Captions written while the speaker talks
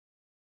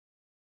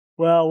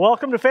Well,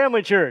 welcome to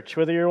Family Church.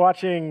 Whether you're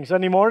watching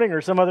Sunday morning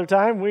or some other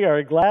time, we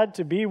are glad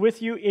to be with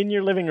you in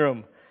your living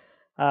room.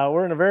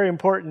 We're in a very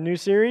important new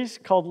series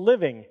called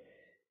Living,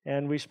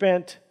 and we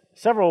spent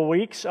several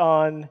weeks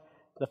on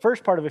the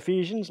first part of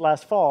Ephesians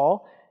last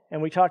fall,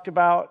 and we talked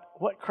about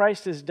what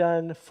Christ has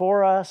done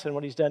for us and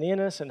what He's done in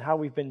us and how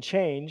we've been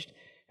changed.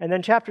 And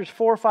then chapters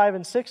 4, 5,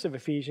 and 6 of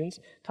Ephesians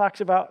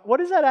talks about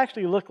what does that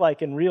actually look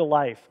like in real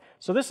life.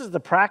 So this is the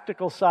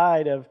practical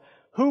side of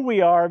who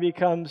we are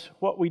becomes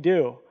what we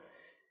do.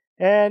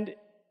 And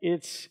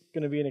it's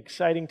going to be an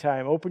exciting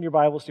time. Open your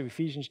Bibles to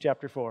Ephesians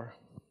chapter 4.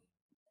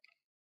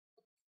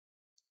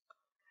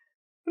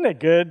 Isn't it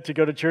good to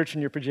go to church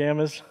in your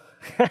pajamas?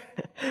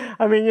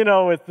 I mean,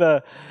 with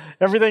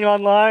everything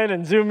online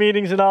and Zoom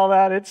meetings and all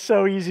that, it's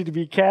so easy to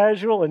be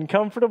casual and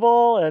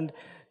comfortable. And,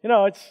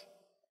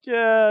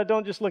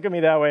 don't just look at me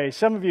that way.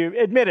 Some of you,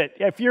 admit it.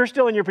 If you're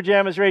still in your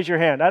pajamas, raise your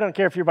hand. I don't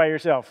care if you're by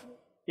yourself.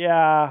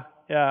 Yeah,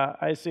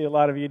 I see a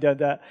lot of you did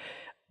that.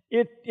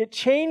 It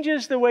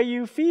changes the way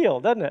you feel,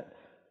 doesn't it?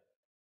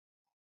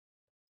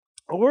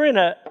 We're in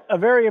a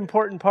very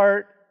important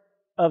part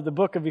of the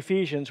book of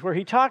Ephesians where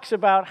he talks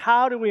about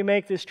how do we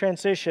make this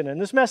transition.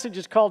 And this message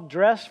is called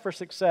Dress for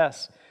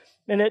Success.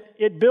 And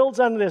it builds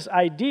on this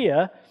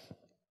idea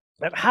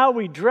that how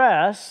we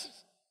dress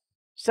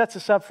sets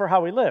us up for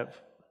how we live.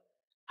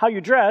 How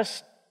you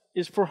dress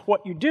is for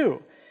what you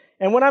do.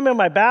 And when I'm in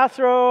my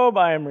bathrobe,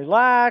 I am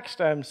relaxed,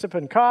 I'm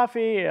sipping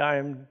coffee,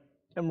 I'm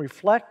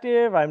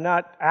reflective, I'm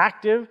not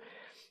active.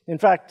 In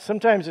fact,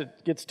 sometimes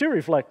it gets too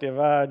reflective,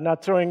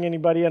 not throwing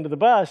anybody under the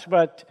bus,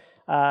 but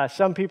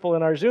some people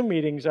in our Zoom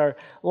meetings are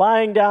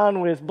lying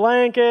down with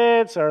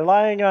blankets or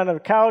lying on a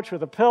couch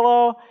with a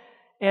pillow,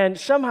 and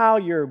somehow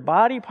your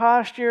body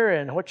posture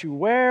and what you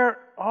wear,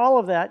 all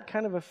of that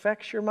kind of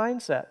affects your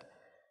mindset.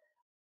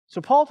 So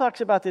Paul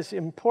talks about this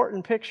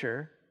important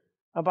picture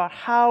about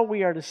how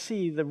we are to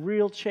see the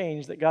real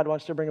change that God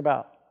wants to bring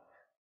about.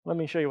 Let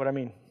me show you what I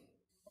mean.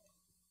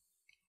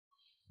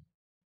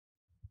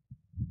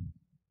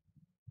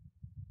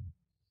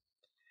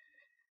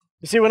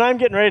 You see, when I'm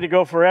getting ready to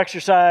go for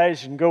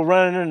exercise and go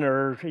running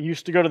or I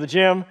used to go to the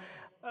gym,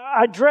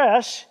 I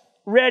dress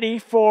ready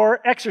for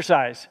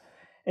exercise.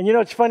 And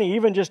it's funny,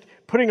 even just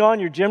putting on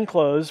your gym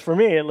clothes, for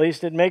me at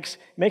least, it makes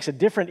a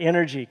different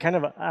energy.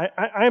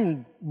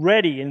 I'm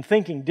ready and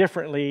thinking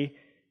differently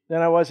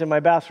than I was in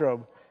my bathrobe.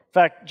 In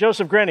fact,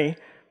 Joseph Grenny,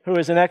 who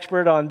is an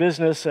expert on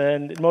business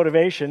and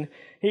motivation,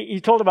 he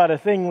told about a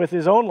thing with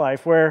his own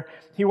life where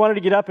he wanted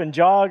to get up and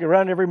jog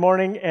around every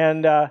morning,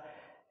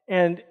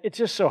 and it's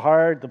just so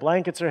hard. The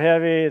blankets are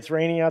heavy. It's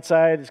raining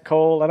outside. It's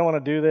cold. I don't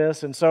want to do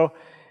this. And so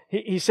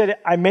he said,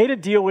 I made a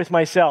deal with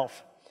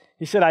myself.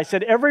 I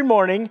said, every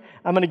morning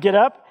I'm going to get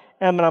up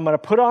and I'm going to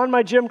put on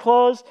my gym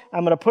clothes.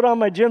 I'm going to put on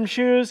my gym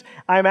shoes.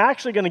 I'm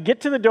actually going to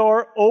get to the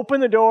door, open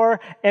the door,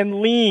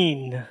 and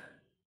lean.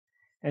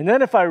 And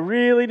then if I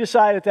really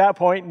decide at that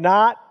point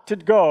not to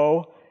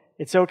go,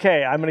 it's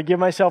okay. I'm going to give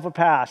myself a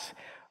pass.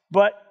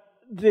 But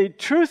the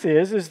truth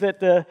is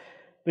that the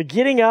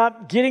getting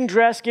up, getting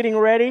dressed, getting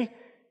ready,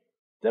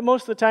 that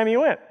most of the time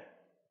you went.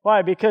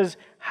 Why? Because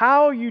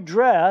how you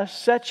dress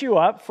sets you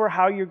up for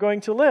how you're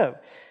going to live.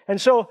 And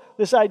so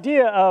this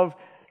idea of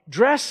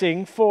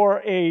dressing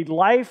for a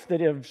life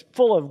that is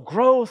full of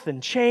growth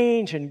and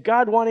change and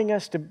God wanting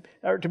us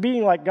to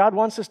being like God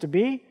wants us to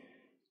be,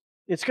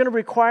 it's going to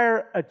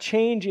require a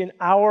change in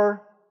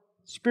our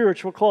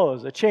spiritual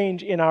clothes, a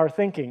change in our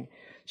thinking.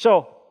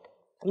 So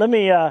let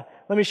me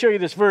show you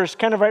this verse,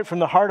 kind of right from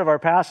the heart of our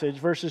passage,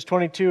 verses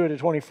 22 to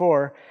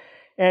 24.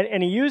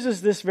 And he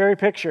uses this very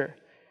picture.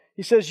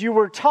 He says, you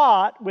were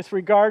taught with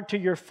regard to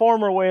your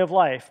former way of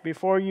life,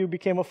 before you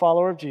became a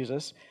follower of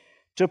Jesus,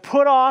 to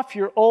put off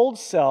your old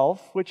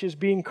self, which is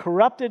being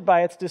corrupted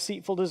by its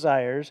deceitful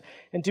desires,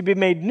 and to be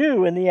made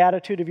new in the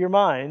attitude of your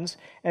minds,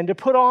 and to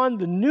put on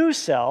the new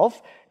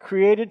self,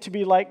 created to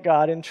be like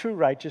God in true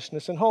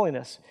righteousness and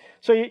holiness.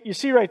 So you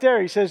see right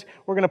there, he says,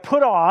 we're going to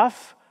put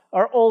off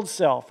our old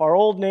self, our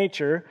old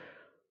nature,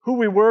 who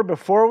we were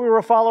before we were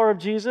a follower of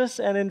Jesus.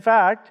 And in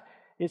fact,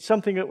 it's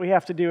something that we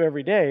have to do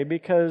every day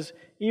because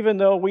even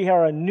though we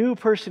are a new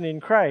person in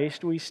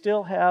Christ, we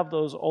still have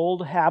those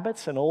old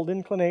habits and old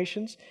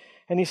inclinations.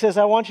 And he says,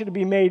 I want you to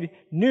be made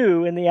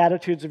new in the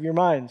attitudes of your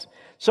minds.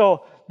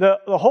 So the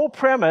whole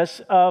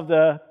premise of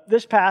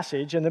this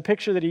passage and the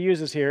picture that he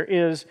uses here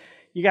is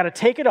you got to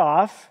take it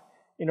off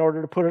in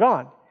order to put it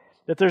on.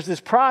 That there's this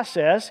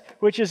process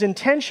which is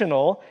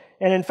intentional.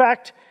 And in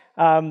fact,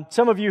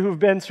 some of you who've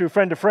been through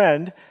Friend to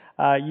Friend,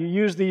 you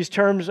use these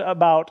terms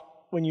about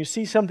when you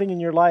see something in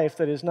your life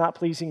that is not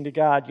pleasing to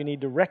God, you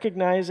need to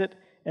recognize it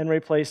and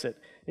replace it.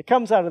 It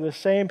comes out of the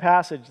same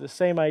passage, the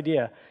same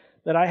idea,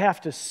 that I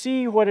have to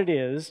see what it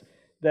is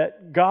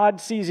that God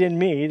sees in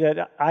me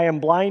that I am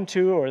blind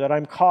to or that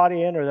I'm caught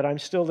in or that I'm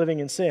still living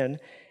in sin.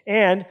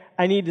 And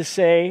I need to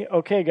say,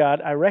 okay,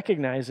 God, I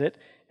recognize it,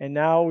 and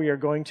now we are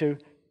going to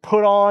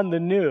put on the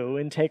new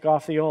and take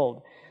off the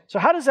old. So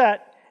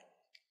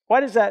why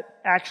does that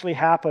actually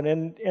happen?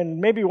 And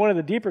maybe one of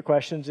the deeper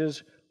questions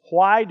is,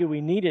 why do we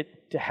need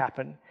it to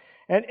happen?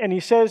 And he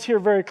says here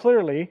very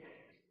clearly,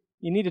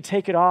 you need to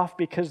take it off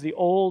because the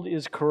old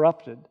is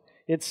corrupted.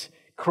 It's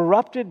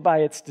corrupted by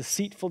its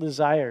deceitful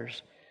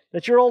desires.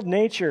 That your old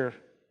nature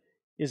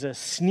is a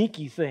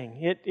sneaky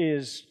thing. It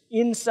is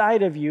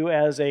inside of you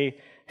as a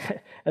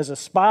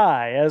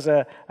spy, as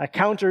a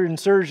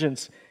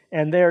counterinsurgent,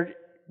 and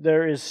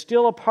there is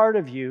still a part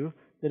of you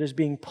that is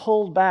being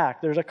pulled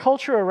back. There's a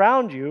culture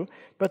around you,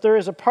 but there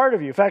is a part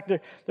of you. In fact,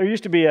 there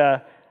used to be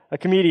a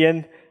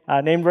comedian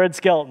named Red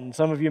Skelton.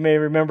 Some of you may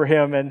remember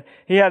him, and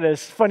he had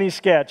this funny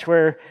sketch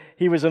where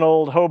he was an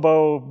old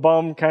hobo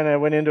bum, kind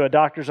of went into a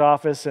doctor's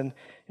office, and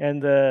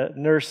the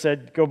nurse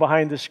said, go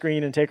behind the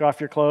screen and take off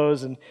your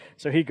clothes. And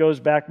so he goes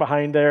back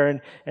behind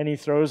there, and he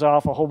throws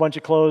off a whole bunch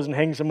of clothes and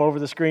hangs them over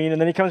the screen, and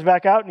then he comes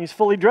back out, and he's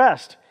fully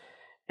dressed.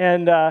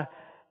 And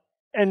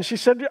she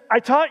said, I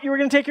thought you were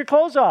going to take your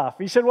clothes off.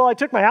 He said, well, I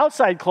took my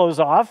outside clothes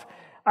off.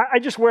 I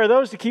just wear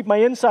those to keep my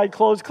inside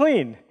clothes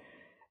clean.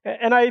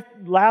 And I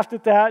laughed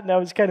at that, and that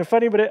was kind of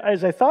funny, but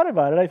as I thought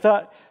about it, I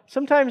thought,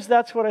 sometimes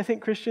that's what I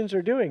think Christians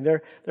are doing.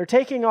 They're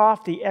taking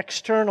off the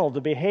external, the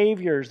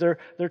behaviors. They're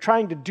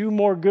trying to do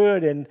more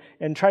good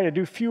and try to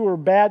do fewer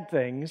bad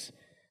things.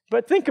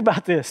 But think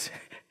about this.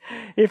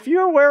 If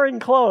you're wearing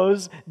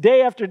clothes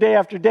day after day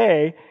after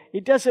day,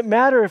 it doesn't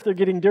matter if they're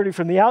getting dirty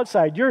from the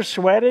outside. You're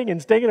sweating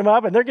and stinking them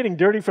up, and they're getting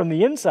dirty from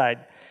the inside.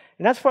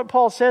 And that's what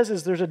Paul says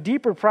is there's a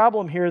deeper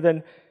problem here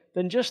than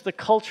just the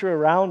culture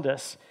around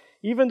us.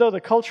 Even though the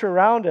culture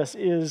around us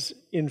is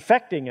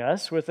infecting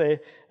us with a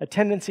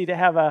tendency to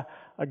have a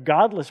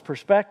godless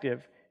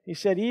perspective, he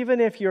said,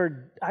 even if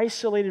you're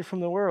isolated from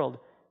the world,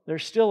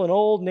 there's still an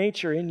old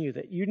nature in you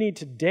that you need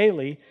to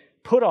daily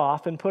put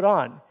off and put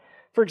on.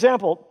 For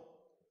example,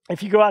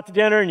 if you go out to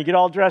dinner and you get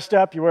all dressed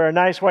up, you wear a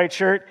nice white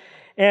shirt,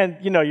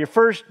 and your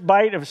first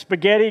bite of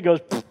spaghetti goes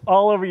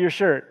all over your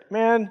shirt.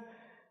 Man,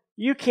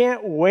 you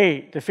can't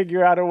wait to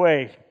figure out a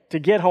way to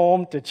get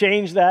home, to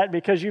change that,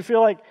 because you feel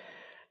like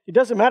it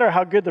doesn't matter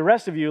how good the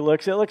rest of you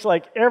looks. It looks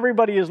like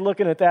everybody is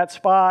looking at that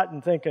spot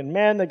and thinking,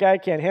 man, the guy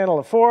can't handle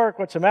a fork.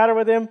 What's the matter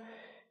with him?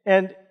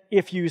 And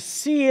if you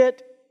see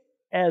it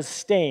as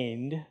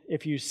stained,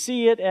 if you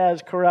see it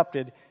as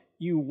corrupted,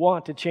 you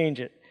want to change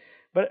it.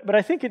 But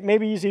I think it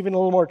maybe is even a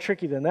little more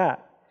tricky than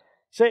that.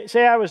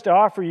 Say I was to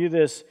offer you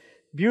this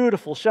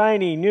beautiful,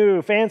 shiny,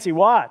 new, fancy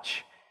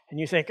watch, and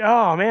you think,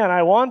 oh, man,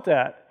 I want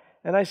that.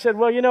 And I said,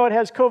 well, it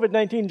has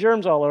COVID-19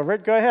 germs all over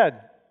it. Go ahead.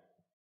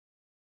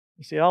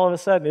 You see, all of a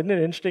sudden, isn't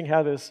it interesting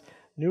how this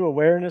new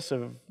awareness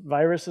of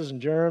viruses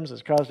and germs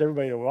has caused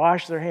everybody to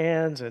wash their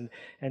hands and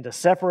to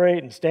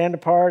separate and stand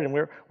apart, and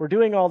we're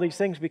doing all these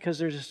things because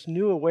there's this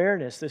new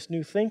awareness, this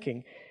new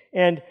thinking.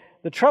 And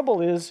the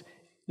trouble is,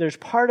 there's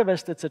part of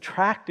us that's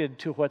attracted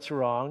to what's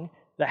wrong,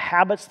 the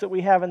habits that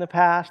we have in the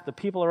past, the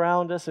people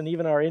around us, and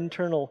even our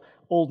internal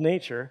old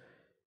nature.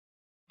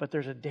 But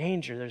there's a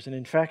danger, there's an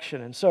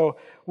infection. And so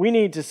we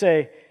need to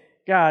say,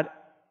 God,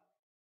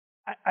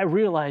 I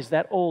realize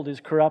that old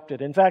is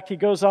corrupted. In fact, he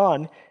goes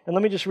on, and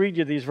let me just read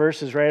you these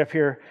verses right up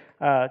here,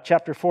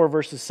 chapter 4,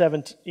 verses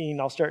 17.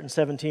 I'll start in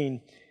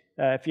 17.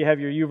 If you have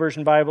your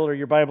YouVersion Bible or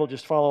your Bible,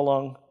 just follow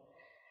along.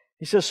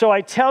 He says, so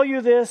I tell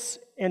you this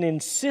and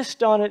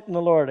insist on it in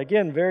the Lord.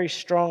 Again, very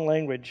strong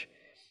language.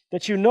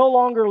 That you no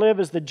longer live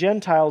as the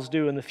Gentiles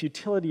do in the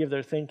futility of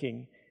their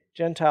thinking.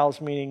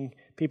 Gentiles meaning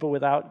people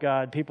without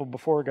God, people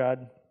before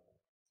God.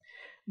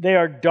 They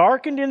are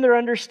darkened in their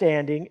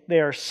understanding. They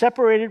are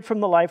separated from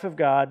the life of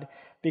God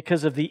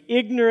because of the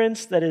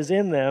ignorance that is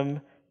in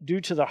them due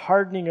to the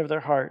hardening of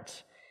their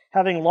hearts.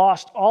 Having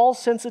lost all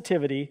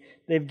sensitivity,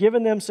 they've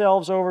given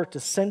themselves over to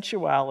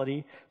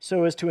sensuality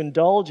so as to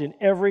indulge in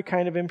every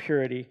kind of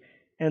impurity,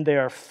 and they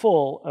are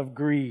full of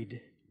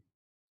greed.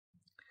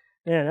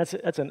 Man,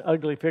 that's an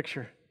ugly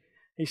picture.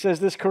 He says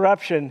this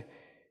corruption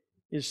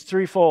is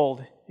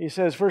threefold. He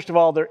says, first of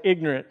all, they're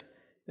ignorant.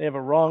 They have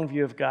a wrong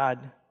view of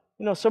God.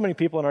 So many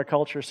people in our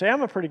culture say,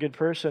 I'm a pretty good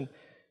person,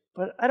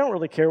 but I don't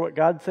really care what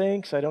God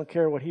thinks. I don't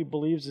care what he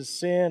believes is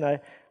sin.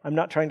 I'm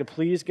not trying to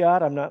please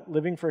God. I'm not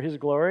living for his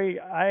glory.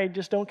 I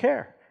just don't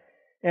care.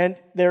 And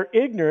they're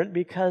ignorant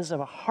because of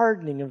a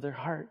hardening of their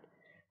heart.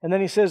 And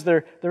then he says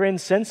they're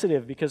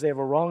insensitive because they have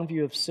a wrong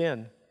view of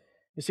sin.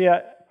 You see,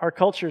 our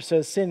culture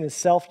says sin is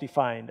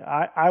self-defined.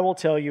 I will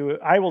tell you,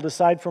 I will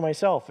decide for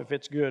myself if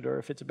it's good or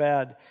if it's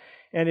bad.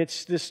 And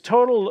it's this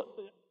total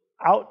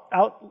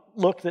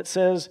outlook that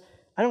says,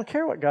 I don't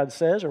care what God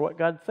says or what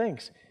God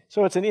thinks.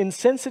 So it's an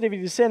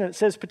insensitivity to sin. And it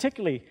says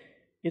particularly,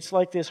 it's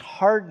like this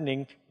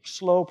hardening,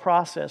 slow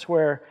process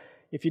where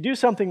if you do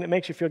something that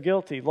makes you feel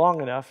guilty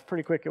long enough,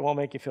 pretty quick it won't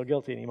make you feel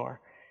guilty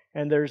anymore.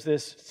 And there's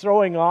this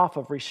throwing off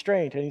of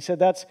restraint. And he said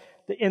that's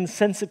the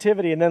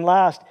insensitivity. And then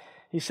last,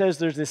 he says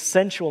there's this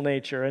sensual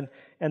nature.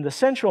 And the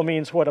sensual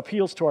means what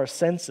appeals to our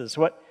senses.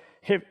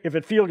 If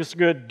it feels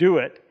good, do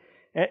it.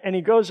 And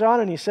he goes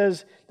on and he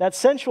says that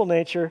sensual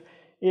nature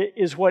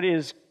is what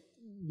is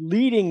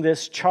leading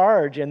this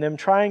charge and them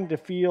trying to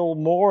feel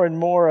more and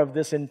more of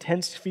this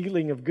intense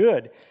feeling of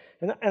good.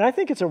 And I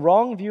think it's a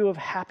wrong view of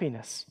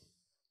happiness.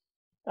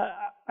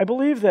 I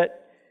believe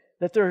that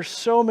there are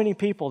so many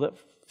people that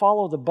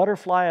follow the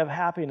butterfly of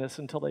happiness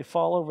until they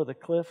fall over the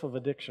cliff of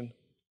addiction.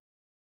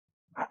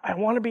 I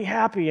want to be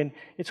happy, and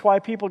it's why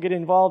people get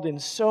involved in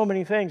so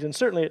many things, and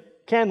certainly it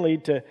can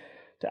lead to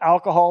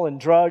alcohol and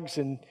drugs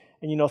and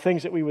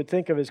things that we would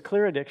think of as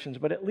clear addictions,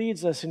 but it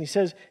leads us, and he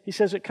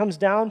says it comes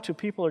down to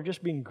people are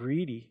just being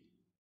greedy.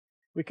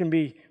 We can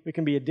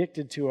be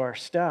addicted to our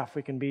stuff.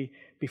 We can be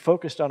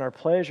focused on our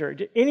pleasure.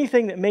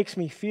 Anything that makes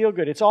me feel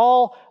good. It's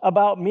all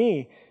about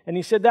me. And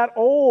he said that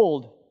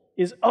old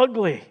is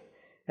ugly.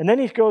 And then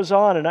he goes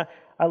on, and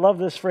I love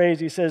this phrase.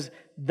 He says,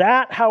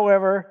 that,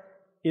 however,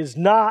 is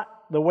not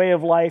the way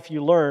of life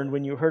you learned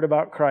when you heard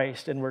about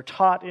Christ and were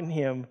taught in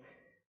Him.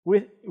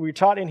 We're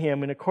taught in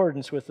Him in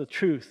accordance with the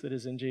truth that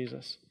is in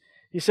Jesus.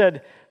 He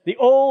said, the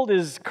old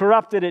is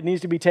corrupted. It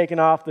needs to be taken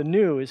off. The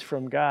new is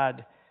from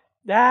God.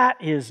 That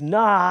is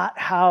not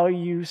how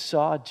you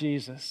saw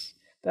Jesus.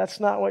 That's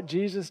not what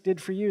Jesus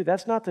did for you.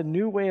 That's not the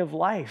new way of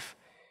life.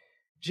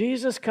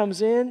 Jesus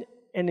comes in,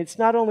 and it's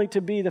not only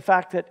to be the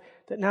fact that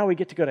now we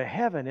get to go to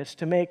heaven. It's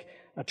to make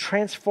a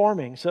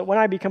transforming. So that when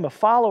I become a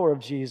follower of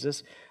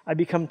Jesus, I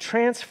become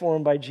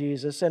transformed by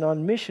Jesus and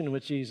on mission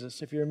with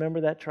Jesus, if you remember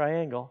that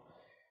triangle.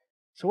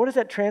 So what is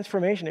that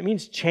transformation? It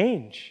means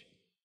change.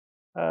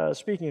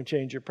 Speaking of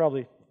change, you're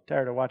probably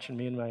tired of watching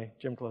me in my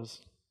gym clothes.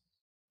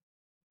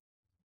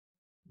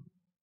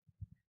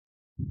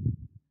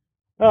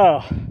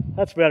 Oh,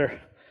 that's better.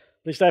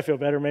 At least I feel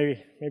better.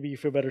 Maybe you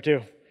feel better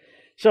too.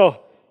 So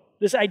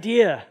this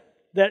idea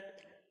that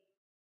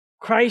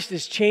Christ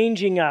is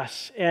changing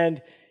us,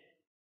 and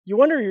you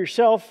wonder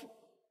yourself,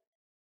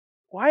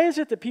 why is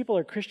it that people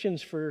are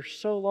Christians for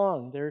so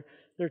long?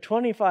 They're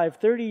 25,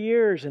 30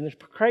 years, and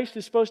Christ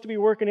is supposed to be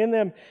working in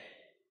them,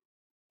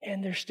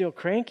 and they're still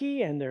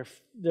cranky, and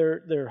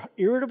they're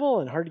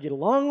irritable and hard to get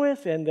along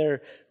with, and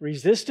they're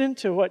resistant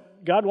to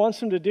what God wants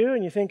them to do,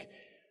 and you think,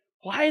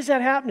 why is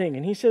that happening?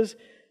 And he says,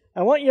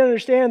 I want you to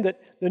understand that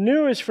the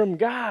new is from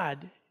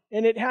God,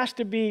 and it has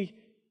to be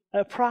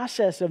a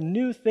process of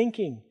new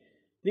thinking.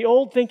 The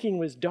old thinking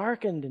was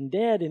darkened and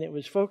dead, and it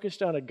was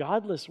focused on a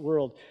godless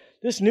world.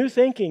 This new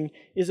thinking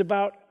is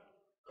about,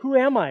 who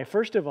am I,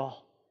 first of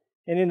all?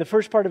 And in the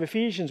first part of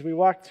Ephesians, we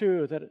walked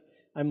through that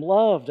I'm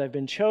loved, I've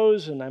been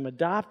chosen, I'm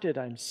adopted,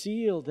 I'm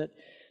sealed,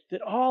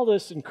 that all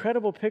this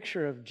incredible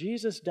picture of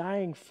Jesus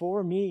dying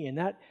for me, and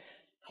that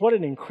what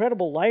an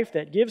incredible life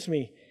that gives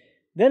me.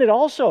 Then it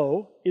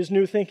also is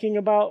new thinking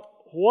about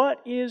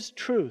what is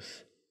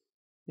truth.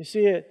 You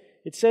see,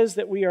 it says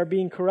that we are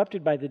being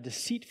corrupted by the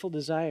deceitful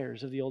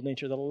desires of the old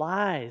nature, the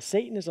lies.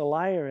 Satan is a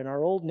liar, and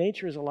our old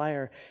nature is a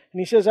liar. And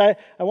he says, I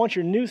want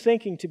your new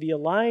thinking to be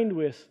aligned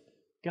with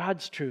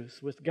God's truth,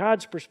 with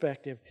God's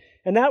perspective.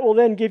 And that will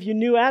then give you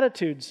new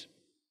attitudes.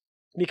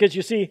 Because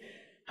you see,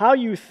 how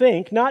you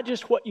think, not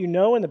just what you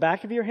know in the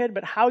back of your head,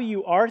 but how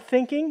you are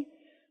thinking,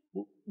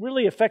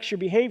 really affects your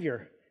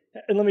behavior.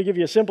 And let me give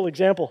you a simple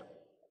example.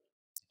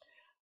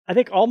 I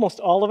think almost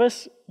all of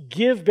us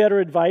give better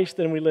advice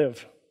than we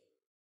live.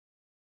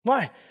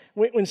 Why?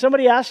 When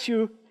somebody asks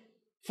you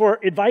for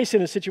advice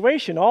in a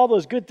situation, all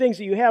those good things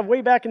that you have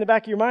way back in the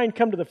back of your mind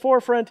come to the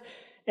forefront,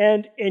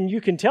 and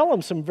you can tell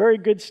them some very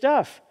good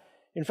stuff.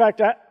 In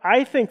fact,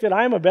 I think that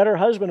I'm a better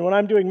husband when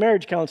I'm doing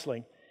marriage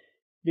counseling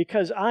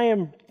because I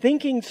am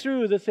thinking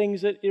through the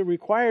things that are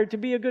required to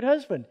be a good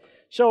husband.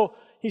 So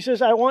he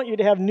says, I want you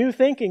to have new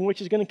thinking,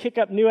 which is going to kick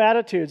up new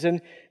attitudes.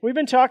 And we've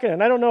been talking,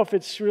 and I don't know if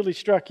it's really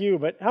struck you,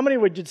 but how many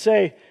would you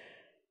say,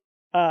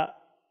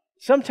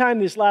 sometime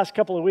these last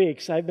couple of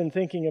weeks, I've been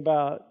thinking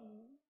about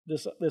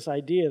this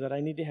idea that I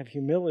need to have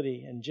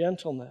humility and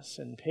gentleness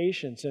and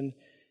patience. And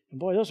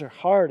boy, those are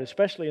hard,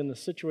 especially in the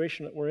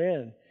situation that we're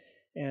in.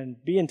 And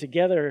being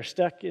together,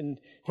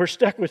 we're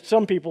stuck with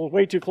some people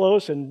way too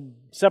close and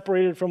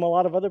separated from a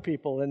lot of other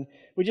people. And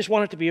we just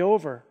want it to be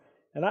over.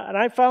 And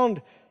I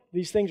found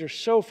these things are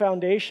so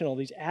foundational,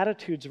 these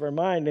attitudes of our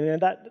mind,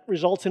 and that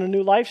results in a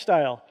new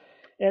lifestyle.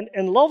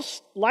 And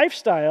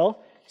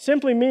lifestyle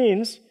simply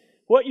means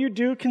what you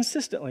do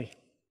consistently.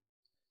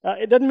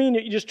 It doesn't mean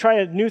that you just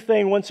try a new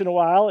thing once in a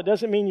while. It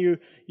doesn't mean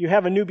you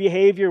have a new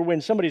behavior when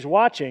somebody's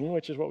watching,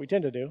 which is what we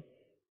tend to do.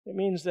 It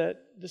means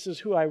that this is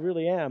who I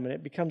really am, and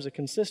it becomes a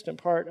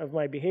consistent part of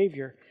my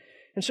behavior.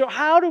 And so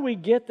how do we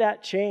get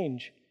that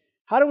change?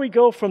 How do we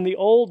go from the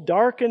old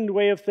darkened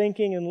way of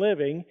thinking and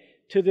living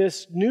to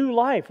this new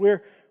life?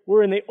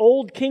 We're in the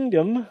old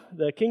kingdom,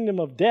 the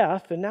kingdom of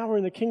death, and now we're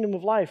in the kingdom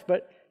of life.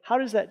 But how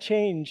does that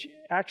change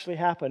actually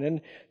happen?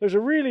 And there's a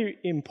really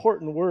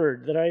important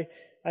word that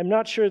I'm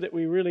not sure that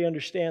we really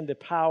understand the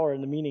power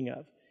and the meaning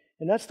of.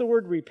 And that's the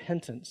word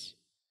repentance.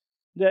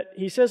 That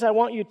he says, I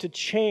want you to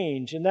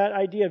change. And that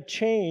idea of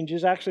change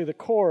is actually the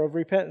core of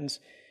repentance.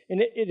 And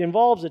it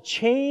involves a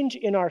change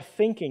in our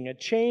thinking, a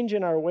change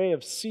in our way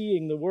of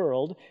seeing the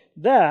world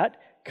that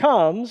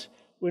comes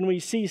when we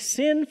see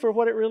sin for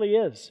what it really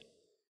is.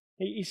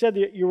 He said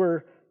that you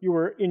were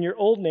in your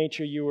old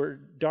nature, you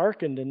were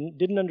darkened and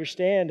didn't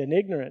understand and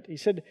ignorant. He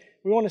said,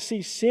 we want to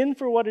see sin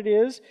for what it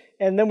is,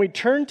 and then we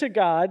turn to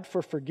God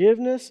for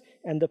forgiveness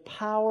and the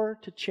power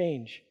to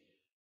change.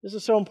 This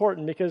is so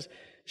important because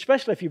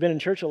especially if you've been in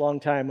church a long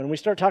time, when we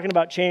start talking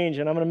about change,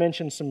 and I'm going to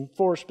mention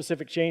 4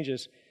 specific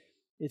changes,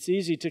 it's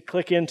easy to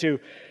click into,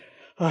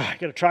 oh, I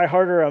got to try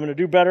harder, I'm going to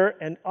do better,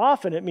 and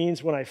often it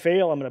means when I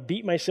fail, I'm going to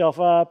beat myself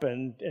up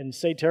and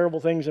say terrible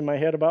things in my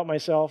head about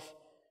myself.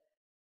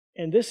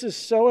 And this is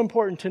so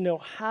important to know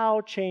how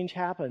change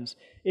happens.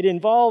 It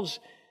involves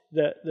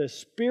the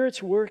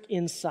Spirit's work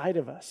inside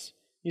of us.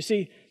 You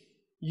see,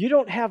 you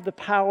don't have the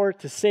power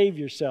to save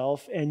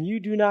yourself, and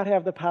you do not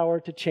have the power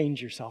to change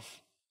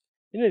yourself.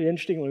 Isn't it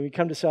interesting when we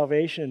come to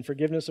salvation and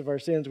forgiveness of our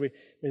sins, we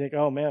think,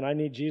 oh man, I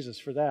need Jesus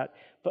for that.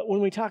 But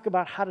when we talk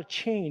about how to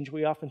change,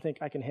 we often think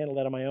I can handle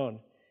that on my own.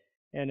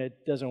 And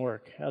it doesn't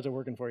work. How's it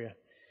working for you?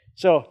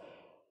 So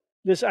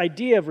this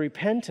idea of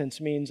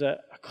repentance means a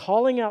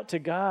calling out to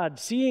God,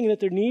 seeing that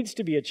there needs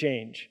to be a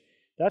change.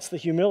 That's the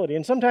humility.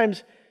 And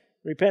sometimes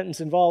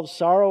repentance involves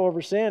sorrow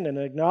over sin and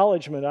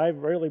acknowledgement, I've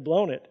really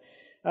blown it.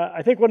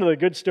 I think one of the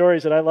good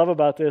stories that I love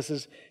about this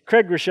is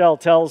Craig Rochelle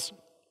tells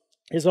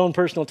his own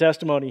personal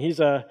testimony. He's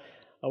a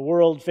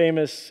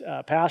world-famous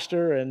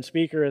pastor and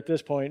speaker at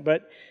this point,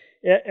 but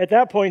at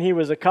that point he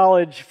was a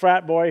college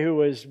frat boy who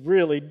was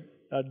really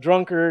a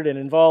drunkard and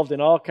involved in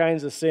all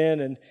kinds of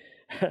sin, and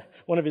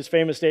one of his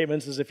famous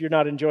statements is, if you're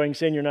not enjoying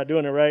sin, you're not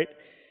doing it right.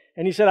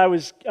 And he said, I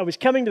was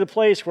coming to the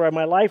place where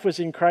my life was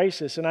in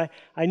crisis, and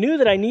I knew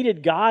that I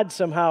needed God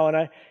somehow,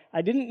 and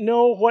I didn't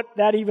know what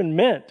that even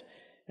meant.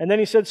 And then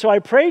he said, so I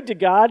prayed to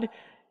God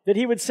that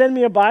he would send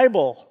me a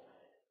Bible,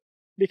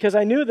 because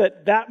I knew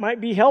that might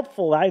be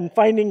helpful in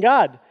finding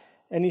God.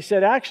 And he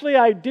said, actually,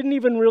 I didn't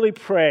even really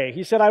pray.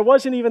 He said, I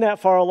wasn't even that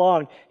far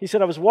along. He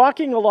said, I was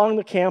walking along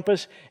the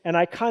campus, and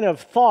I kind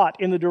of thought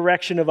in the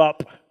direction of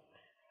up.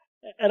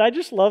 And I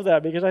just love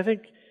that, because I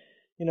think,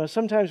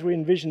 sometimes we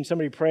envision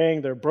somebody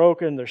praying, they're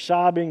broken, they're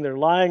sobbing, they're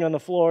lying on the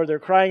floor, they're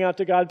crying out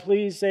to God,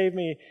 please save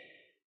me.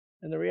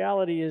 And the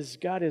reality is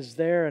God is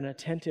there and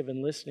attentive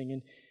and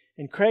listening.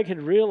 And Craig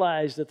had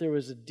realized that there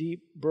was a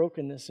deep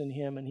brokenness in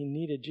him and he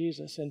needed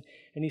Jesus. And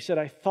he said,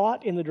 I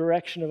thought in the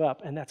direction of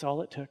up, and that's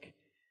all it took.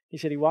 He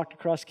said he walked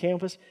across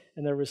campus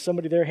and there was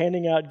somebody there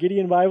handing out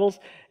Gideon Bibles,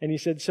 and he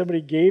said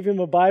somebody gave him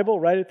a Bible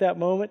right at that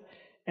moment,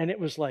 and it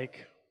was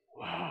like,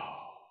 wow,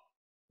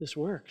 this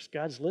works.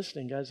 God's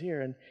listening, God's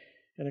here. And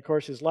of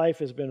course his life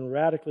has been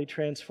radically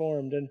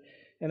transformed.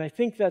 And I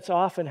think that's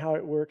often how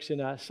it works in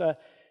us. I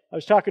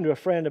was talking to a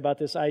friend about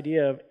this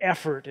idea of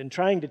effort and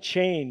trying to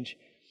change.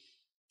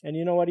 And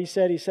you know what he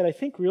said? He said, I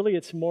think really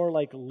it's more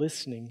like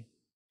listening,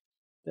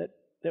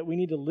 that we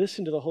need to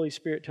listen to the Holy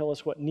Spirit tell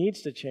us what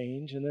needs to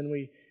change, and then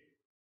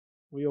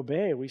we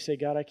obey. We say,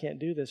 God, I can't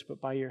do this,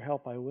 but by your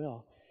help I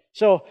will.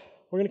 So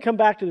we're going to come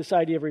back to this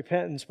idea of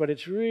repentance, but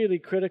it's really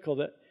critical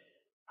that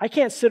I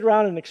can't sit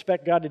around and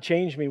expect God to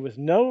change me with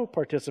no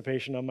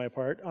participation on my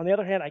part. On the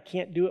other hand, I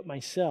can't do it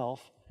myself,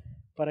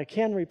 but I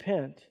can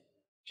repent,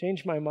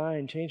 change my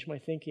mind, change my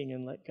thinking,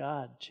 and let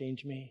God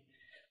change me.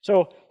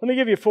 So let me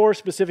give you 4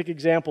 specific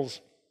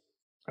examples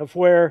of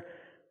where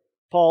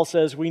Paul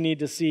says we need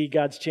to see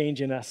God's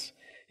change in us.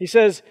 He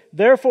says,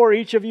 therefore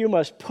each of you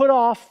must put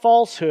off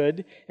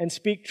falsehood and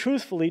speak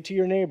truthfully to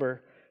your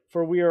neighbor,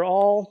 for we are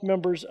all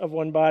members of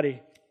one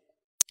body.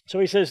 So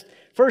he says,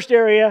 first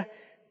area,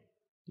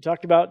 we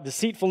talked about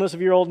deceitfulness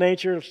of your old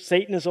nature.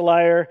 Satan is a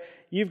liar.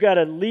 You've got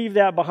to leave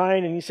that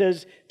behind. And he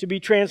says, to be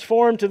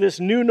transformed to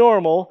this new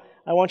normal,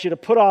 I want you to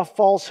put off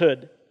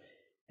falsehood.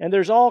 And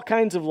there's all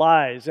kinds of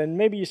lies. And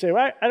maybe you say,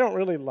 well, I don't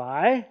really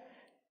lie.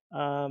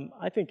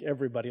 I think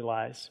everybody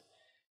lies.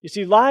 You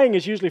see, lying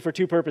is usually for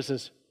 2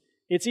 purposes.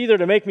 It's either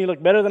to make me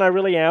look better than I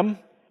really am,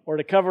 or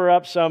to cover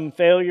up some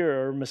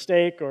failure or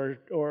mistake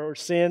or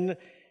sin.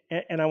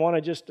 And I want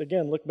to just,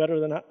 again, look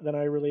better than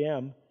I really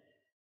am.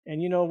 And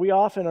we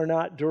often are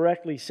not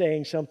directly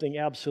saying something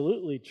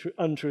absolutely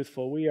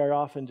untruthful. We are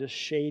often just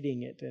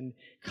shading it and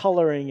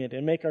coloring it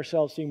and make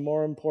ourselves seem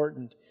more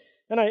important.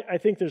 And I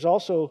think there's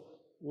also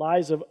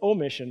lies of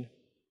omission,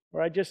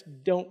 where I just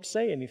don't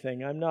say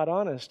anything. I'm not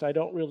honest. I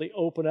don't really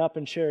open up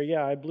and share,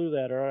 yeah, I blew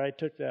that, or I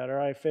took that, or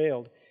I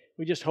failed.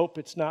 We just hope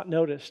it's not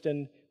noticed,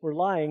 and we're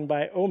lying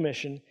by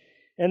omission.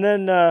 And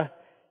then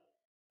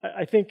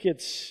I think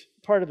it's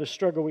part of the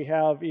struggle we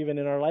have even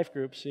in our life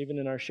groups, even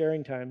in our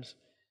sharing times.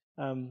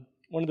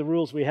 One of the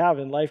rules we have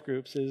in life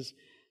groups is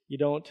you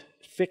don't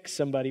fix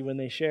somebody when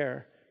they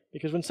share.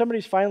 Because when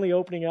somebody's finally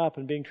opening up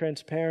and being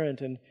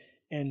transparent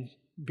and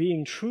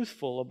being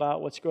truthful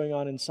about what's going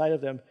on inside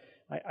of them,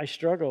 I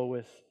struggle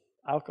with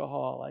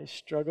alcohol. I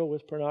struggle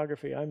with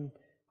pornography.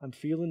 I'm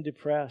feeling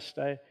depressed.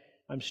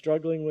 I'm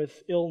struggling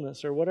with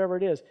illness or whatever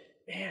it is.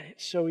 Man,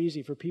 it's so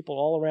easy for people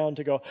all around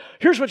to go,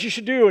 here's what you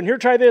should do, and here,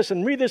 try this,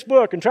 and read this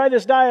book, and try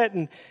this diet,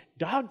 and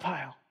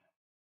dogpile.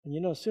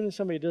 And as soon as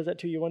somebody does that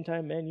to you one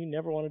time, man, you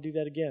never want to do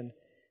that again,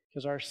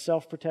 because our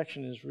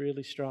self-protection is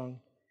really strong.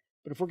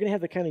 But if we're going to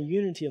have the kind of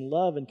unity and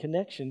love and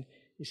connection,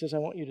 he says, I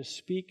want you to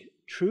speak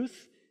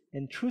truth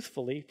and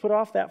truthfully, put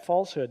off that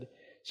falsehood.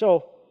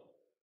 So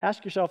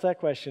ask yourself that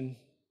question.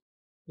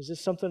 Is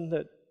this something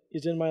that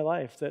is in my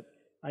life that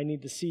I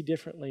need to see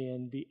differently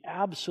and be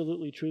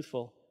absolutely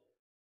truthful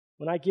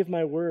When I give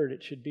my word,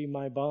 it should be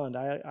my bond.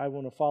 I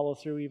want to follow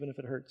through even if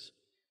it hurts.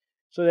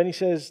 So then he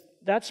says,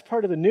 that's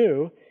part of the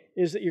new,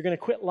 is that you're going to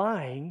quit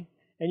lying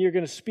and you're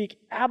going to speak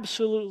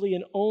absolutely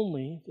and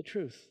only the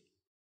truth.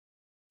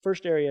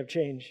 First area of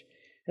change.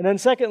 And then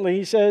secondly,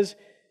 he says,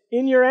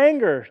 in your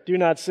anger, do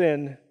not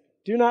sin.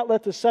 Do not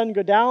let the sun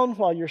go down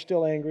while you're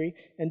still angry,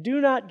 and do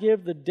not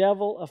give the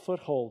devil a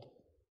foothold.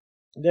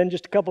 And then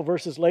just a couple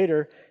verses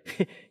later,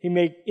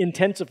 he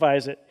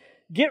intensifies it.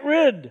 Get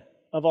rid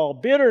of all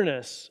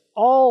bitterness,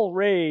 all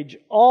rage,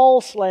 all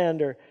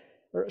slander,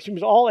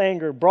 all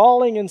anger,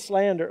 brawling and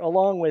slander,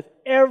 along with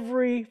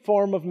every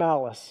form of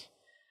malice.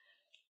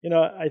 You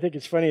know, I think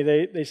it's funny,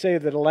 they say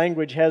that a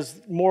language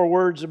has more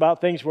words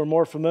about things we're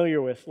more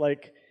familiar with,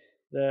 like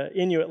the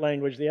Inuit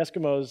language, the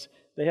Eskimos,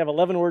 they have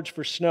 11 words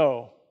for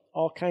snow,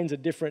 all kinds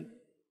of different,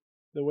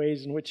 the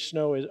ways in which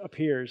snow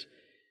appears.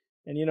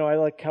 And you know, I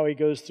like how he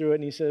goes through it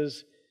and he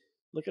says,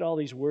 look at all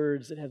these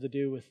words that have to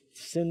do with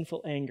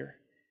sinful anger.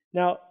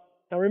 Now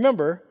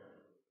remember,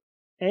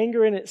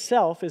 anger in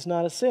itself is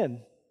not a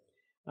sin.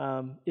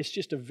 It's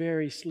just a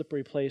very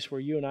slippery place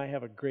where you and I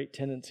have a great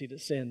tendency to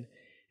sin.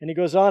 And he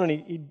goes on and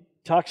he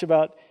talks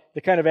about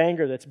the kind of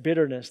anger that's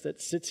bitterness,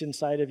 that sits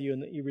inside of you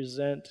and that you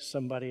resent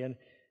somebody. And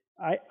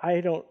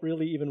I don't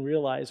really even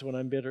realize when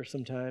I'm bitter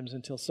sometimes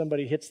until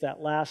somebody hits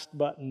that last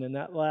button and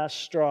that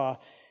last straw.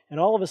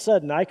 And all of a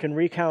sudden, I can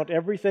recount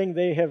everything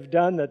they have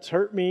done that's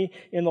hurt me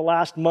in the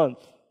last month.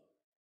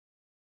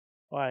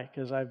 Why?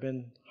 Because I've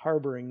been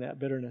harboring that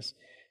bitterness.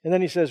 And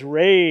then he says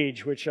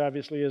rage, which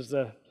obviously is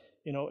the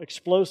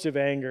explosive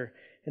anger.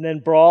 And then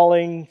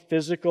brawling,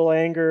 physical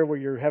anger, where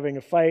you're having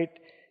a fight.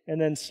 And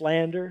then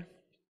slander,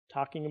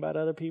 talking about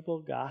other people,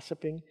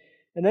 gossiping.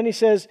 And then he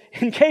says,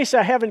 in case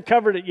I haven't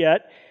covered it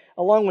yet,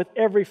 along with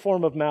every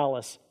form of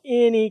malice,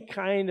 any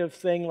kind of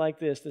thing like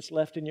this that's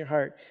left in your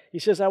heart. He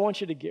says, I want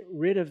you to get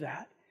rid of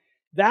that.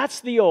 That's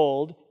the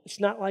old. It's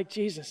not like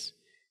Jesus.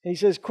 And he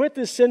says, quit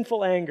this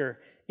sinful anger.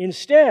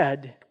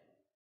 Instead,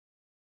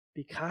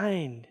 be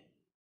kind,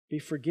 be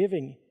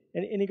forgiving.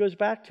 And he goes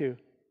back to,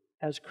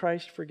 as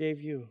Christ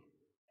forgave you,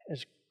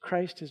 as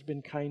Christ has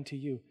been kind to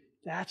you.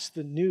 That's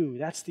the new.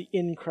 That's the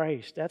in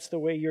Christ. That's the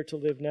way you're to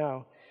live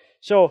now.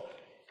 So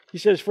he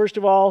says, first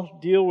of all,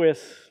 deal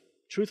with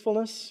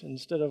truthfulness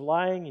instead of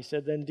lying. He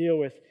said, then deal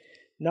with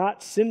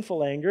not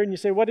sinful anger. And you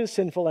say, what is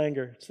sinful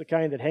anger? It's the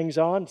kind that hangs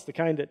on. It's the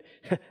kind that,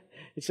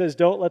 it says,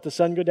 don't let the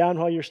sun go down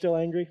while you're still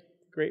angry.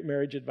 Great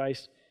marriage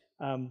advice.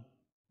 Don't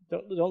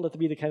let it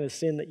be the kind of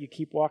sin that you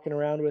keep walking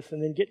around with.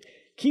 And then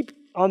keep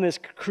on this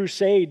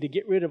crusade to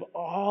get rid of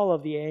all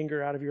of the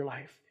anger out of your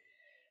life.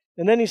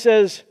 And then he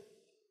says,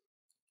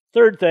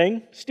 third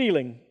thing,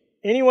 stealing.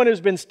 Anyone who's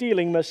been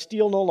stealing must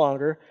steal no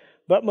longer,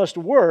 but must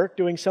work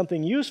doing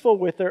something useful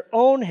with their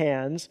own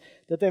hands,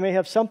 that they may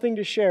have something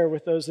to share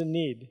with those in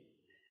need.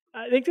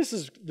 I think this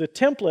is the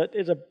template,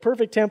 is a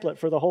perfect template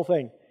for the whole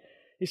thing.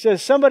 He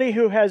says, somebody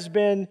who has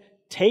been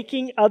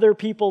taking other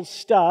people's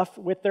stuff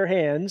with their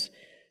hands,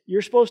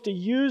 you're supposed to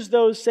use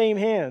those same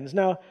hands.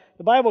 Now,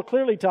 the Bible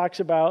clearly talks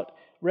about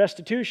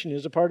restitution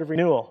as a part of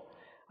renewal.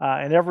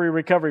 In every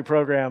recovery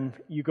program,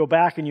 you go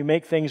back and you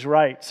make things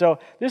right. So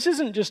this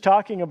isn't just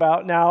talking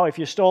about now if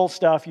you stole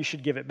stuff, you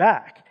should give it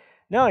back.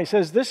 No, he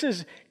says this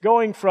is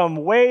going from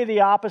way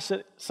the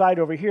opposite side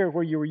over here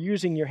where you were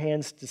using your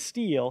hands to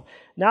steal.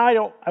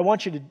 Now I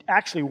want you to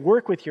actually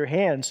work with your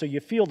hands so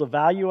you feel the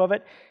value of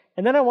it.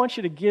 And then I want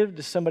you to give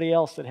to somebody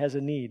else that has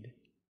a need.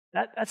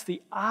 That's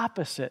the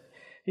opposite.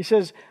 He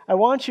says, I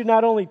want you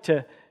not only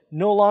to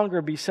no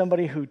longer be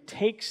somebody who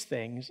takes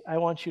things, I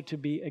want you to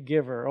be a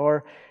giver.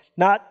 Or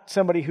not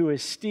somebody who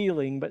is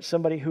stealing, but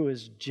somebody who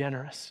is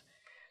generous.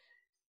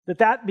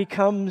 That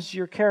becomes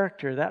your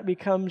character. That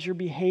becomes your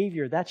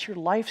behavior. That's your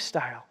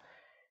lifestyle.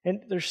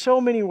 And there's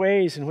so many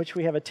ways in which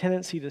we have a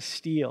tendency to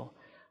steal.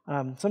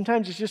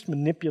 Sometimes it's just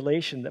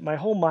manipulation, that my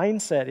whole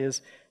mindset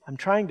is, I'm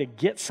trying to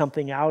get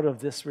something out of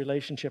this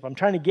relationship. I'm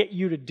trying to get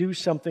you to do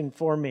something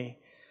for me.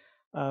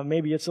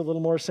 Maybe it's a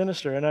little more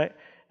sinister.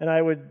 And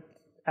I would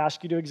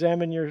ask you to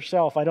examine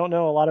yourself. I don't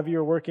know, a lot of you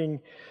are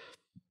working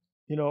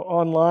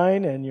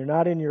online and you're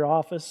not in your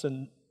office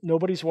and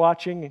nobody's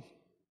watching.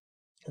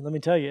 And let me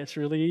tell you, it's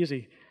really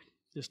easy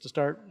just to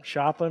start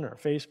shopping or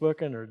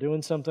Facebooking or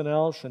doing something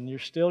else, and you're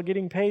still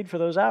getting paid for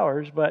those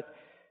hours, but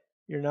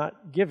you're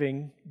not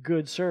giving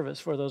good service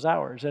for those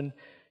hours. And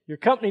your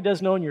company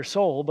doesn't own your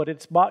soul, but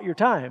it's bought your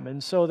time,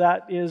 and so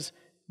that is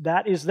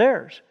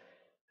theirs.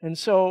 And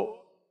so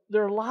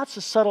there are lots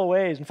of subtle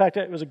ways. In fact,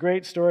 it was a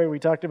great story we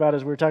talked about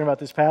as we were talking about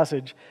this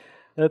passage,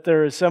 that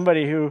there is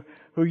somebody who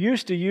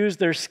used to use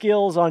their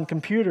skills on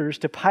computers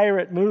to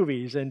pirate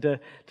movies and to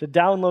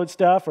download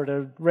stuff or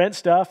to rent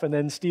stuff and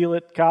then steal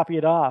it, copy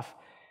it off.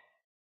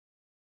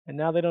 And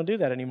now they don't do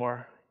that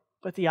anymore.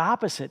 But the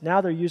opposite,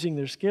 now they're using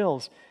their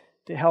skills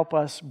to help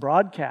us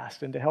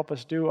broadcast and to help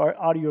us do our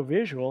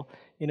audiovisual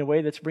in a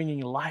way that's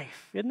bringing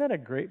life. Isn't that a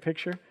great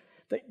picture?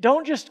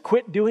 Don't just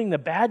quit doing the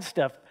bad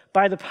stuff.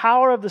 By the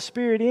power of the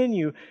Spirit in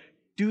you,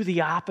 do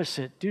the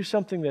opposite. Do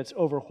something that's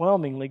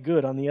overwhelmingly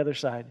good on the other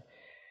side.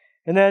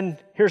 And then,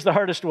 here's the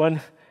hardest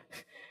one.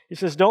 He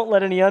says, don't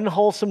let any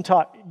unwholesome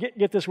talk,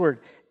 get this word,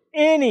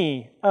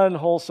 any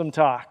unwholesome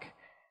talk.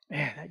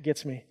 Man, that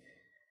gets me.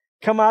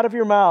 Come out of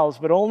your mouths,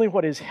 but only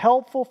what is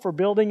helpful for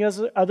building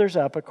others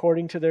up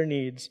according to their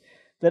needs,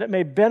 that it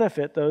may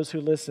benefit those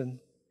who listen.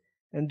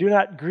 And do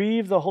not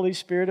grieve the Holy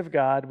Spirit of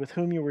God, with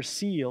whom you were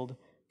sealed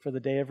for the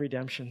day of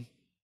redemption.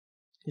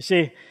 You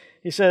see,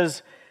 he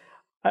says,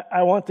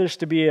 I want this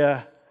to be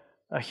a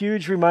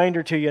huge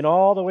reminder to you, and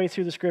all the way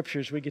through the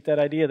Scriptures we get that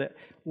idea that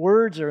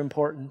words are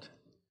important.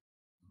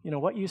 You know,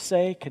 what you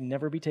say can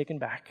never be taken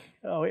back.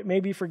 Oh, it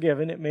may be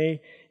forgiven, it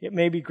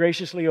may be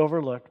graciously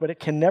overlooked, but it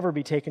can never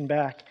be taken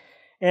back.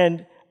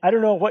 And I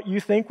don't know what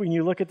you think when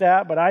you look at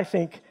that, but I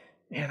think,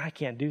 man, I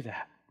can't do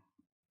that.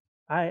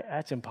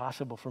 That's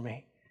impossible for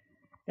me.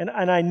 And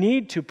I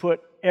need to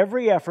put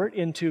every effort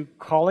into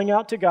calling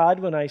out to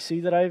God when I see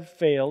that I've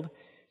failed,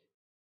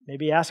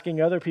 maybe asking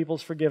other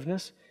people's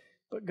forgiveness,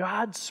 but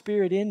God's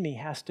Spirit in me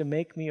has to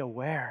make me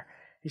aware.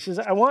 He says,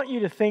 I want you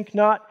to think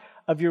not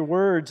of your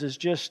words as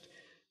just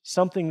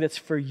something that's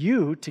for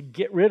you to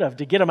get rid of,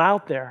 to get them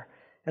out there.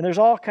 And there's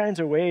all kinds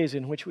of ways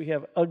in which we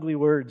have ugly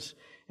words.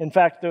 In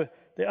fact, the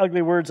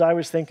ugly words I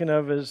was thinking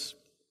of is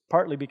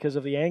partly because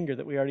of the anger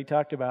that we already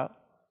talked about.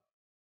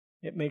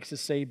 It makes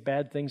us say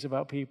bad things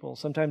about people.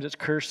 Sometimes it's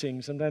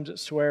cursing. Sometimes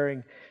it's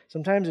swearing.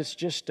 Sometimes it's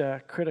just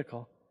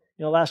critical.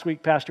 You know, last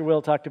week Pastor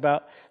Will talked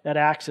about that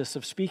axis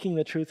of speaking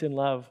the truth in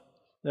love,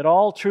 that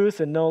all truth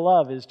and no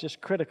love is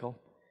just critical.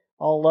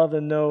 All love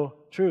and no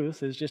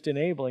truth is just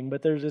enabling.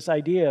 But there's this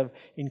idea of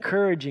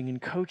encouraging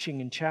and coaching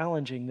and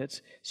challenging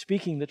that's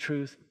speaking the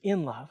truth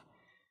in love.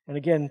 And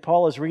again,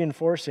 Paul is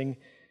reinforcing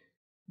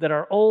that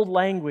our old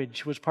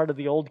language was part of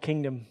the old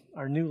kingdom.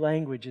 Our new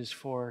language is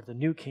for the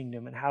new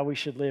kingdom and how we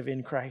should live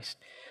in Christ.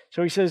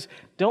 So he says,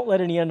 don't let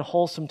any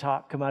unwholesome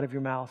talk come out of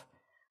your mouth.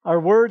 Our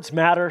words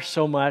matter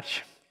so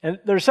much. And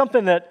there's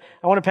something that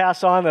I want to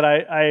pass on that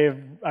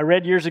I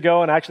read years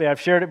ago, and actually I've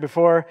shared it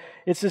before.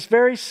 It's this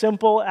very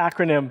simple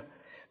acronym.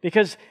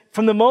 Because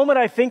from the moment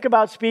I think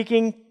about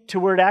speaking to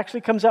where it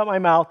actually comes out my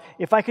mouth,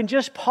 if I can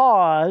just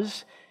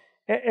pause,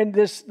 and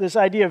this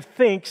idea of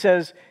think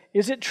says,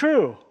 is it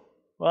true?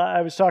 Well,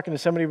 I was talking to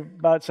somebody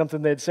about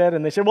something they'd said,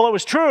 and they said, well, it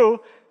was true.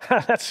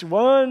 That's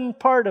one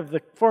part of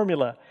the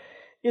formula.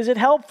 Is it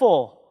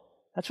helpful?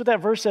 That's what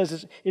that verse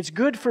says. It's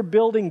good for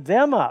building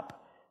them up.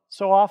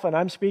 So often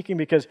I'm speaking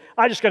because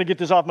I just got to get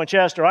this off my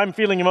chest, or I'm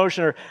feeling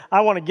emotion, or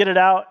I want to get it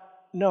out.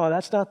 No,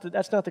 that's not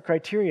the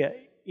criteria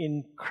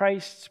in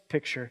Christ's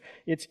picture.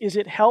 Is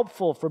it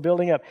helpful for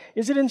building up?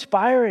 Is it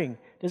inspiring?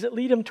 Does it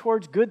lead them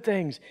towards good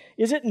things?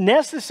 Is it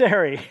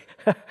necessary?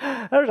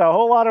 There's a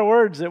whole lot of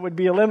words that would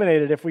be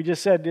eliminated if we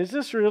just said, does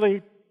this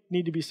really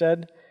need to be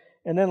said?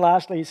 And then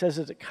lastly, he says,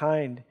 is it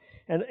kind?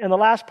 And the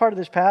last part of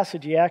this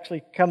passage, he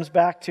actually comes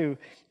back to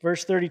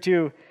verse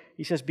 32.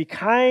 He says, be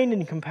kind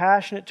and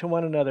compassionate to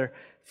one another,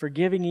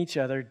 forgiving each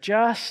other,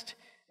 just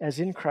as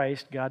in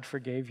Christ God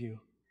forgave you.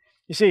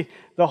 You see,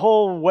 the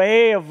whole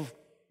way of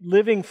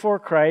living for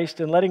Christ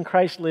and letting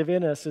Christ live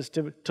in us is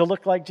to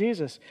look like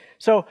Jesus.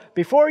 So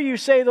before you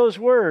say those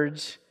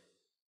words,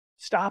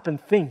 stop and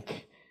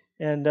think.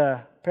 And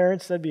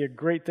parents, that'd be a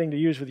great thing to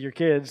use with your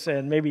kids,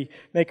 and maybe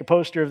make a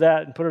poster of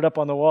that and put it up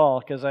on the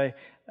wall, because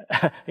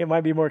it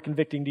might be more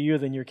convicting to you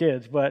than your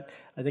kids, but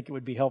I think it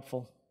would be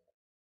helpful.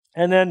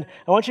 And then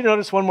I want you to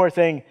notice one more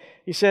thing.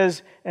 He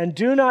says, and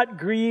do not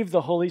grieve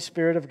the Holy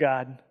Spirit of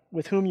God,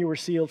 with whom you were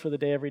sealed for the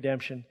day of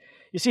redemption.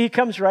 You see, he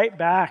comes right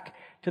back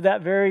to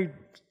that very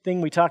thing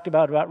we talked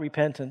about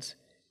repentance,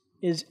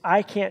 is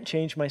I can't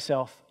change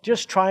myself.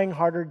 Just trying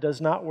harder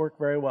does not work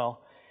very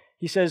well.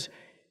 He says,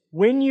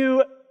 when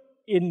you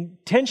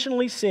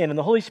intentionally sin, and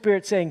the Holy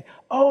Spirit saying,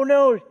 oh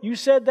no, you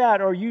said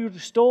that, or you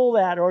stole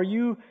that, or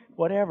you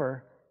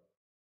whatever,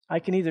 I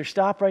can either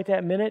stop right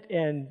that minute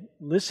and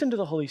listen to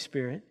the Holy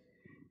Spirit,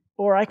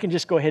 or I can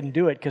just go ahead and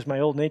do it because my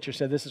old nature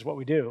said this is what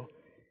we do.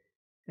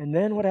 And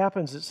then what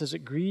happens? It says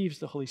it grieves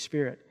the Holy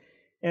Spirit.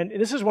 And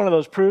this is one of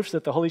those proofs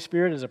that the Holy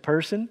Spirit is a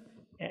person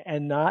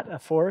and not a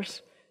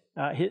force.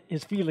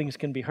 His feelings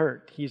can be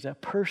hurt. He's a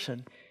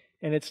person.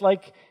 And it's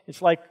like,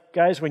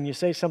 guys, when you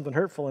say something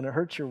hurtful and it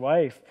hurts your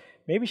wife,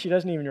 maybe she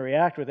doesn't even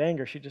react with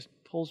anger. She just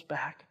pulls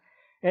back.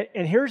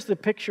 And here's the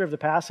picture of the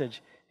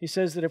passage. He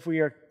says that if we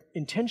are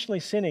intentionally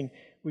sinning,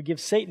 we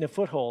give Satan a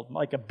foothold,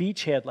 like a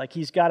beachhead, like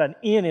he's got an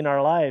in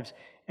our lives.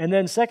 And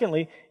then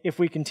secondly, if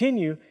we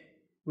continue,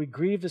 we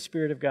grieve the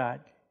Spirit of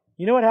God.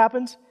 You know what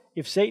happens?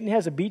 If Satan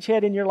has a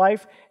beachhead in your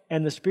life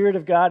and the Spirit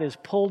of God is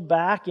pulled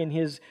back in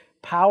his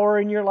power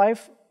in your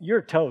life,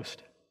 you're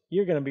toast.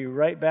 You're going to be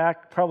right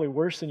back, probably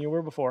worse than you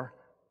were before.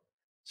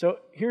 So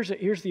here's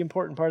the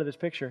important part of this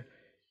picture,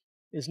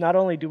 is not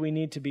only do we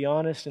need to be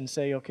honest and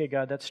say, okay,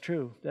 God, that's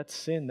true, that's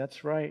sin,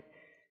 that's right,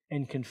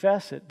 and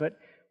confess it, but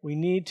we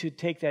need to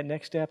take that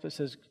next step that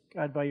says,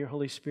 God, by your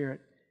Holy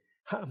Spirit,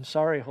 I'm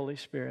sorry, Holy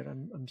Spirit.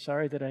 I'm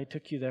sorry that I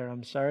took you there.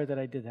 I'm sorry that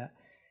I did that.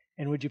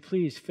 And would you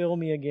please fill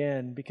me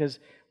again? Because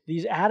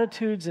these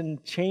attitudes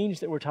and change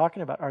that we're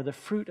talking about are the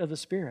fruit of the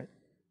Spirit.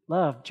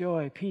 Love,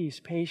 joy, peace,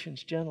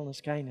 patience,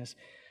 gentleness, kindness.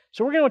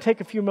 So we're going to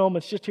take a few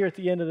moments just here at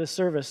the end of this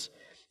service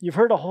You've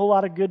heard a whole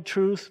lot of good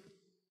truth.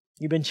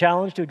 You've been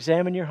challenged to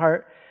examine your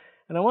heart.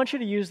 And I want you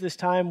to use this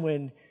time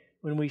when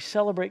we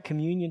celebrate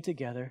communion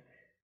together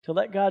to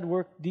let God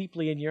work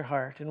deeply in your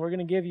heart. And we're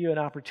going to give you an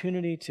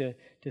opportunity to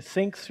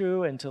think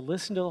through and to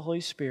listen to the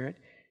Holy Spirit.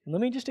 And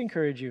let me just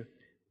encourage you,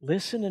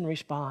 listen and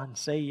respond.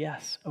 Say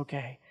yes,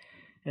 okay.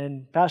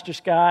 And Pastor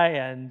Sky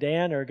and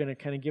Dan are going to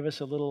kind of give us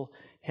a little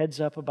heads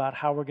up about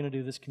how we're going to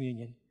do this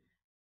communion.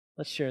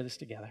 Let's share this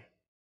together.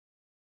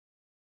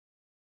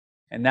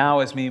 And now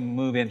as we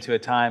move into a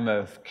time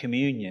of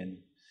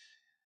communion,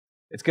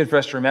 it's good for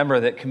us to remember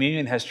that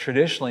communion has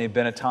traditionally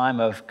been a time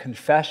of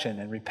confession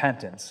and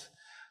repentance.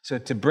 So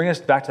to bring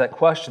us back to that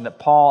question that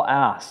Paul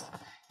asked,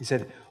 he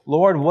said,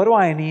 Lord, what do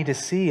I need to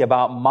see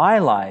about my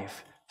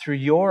life through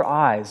your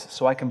eyes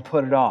so I can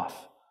put it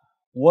off?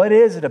 What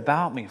is it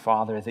about me,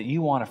 Father, that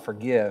you want to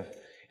forgive?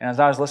 And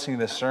as I was listening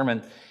to this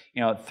sermon,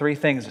 three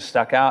things that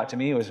stuck out to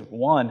me was,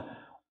 one,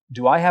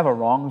 do I have a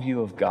wrong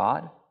view of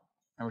God?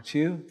 Number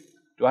two,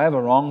 do I have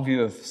a wrong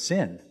view of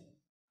sin?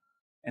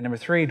 And number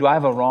three, do I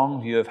have a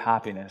wrong view of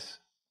happiness?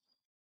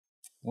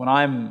 When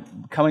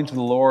I'm coming to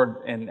the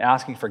Lord and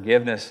asking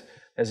forgiveness,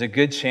 there's a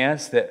good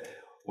chance that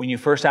when you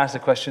first ask the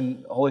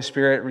question, Holy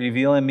Spirit,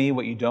 reveal in me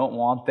what you don't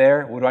want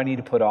there, what do I need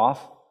to put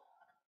off?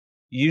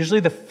 Usually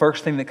the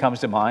first thing that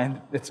comes to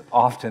mind, it's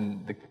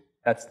often,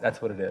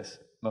 that's what it is,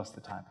 most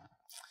of the time.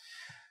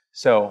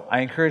 So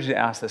I encourage you to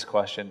ask this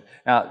question.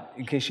 Now,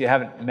 in case you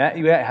haven't met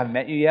you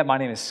yet, my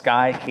name is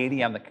Sky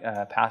Katie. I'm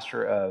the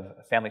pastor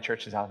of Family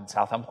Churches out in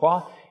South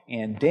Umpqua.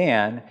 And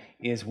Dan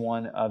is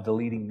one of the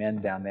leading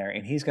men down there.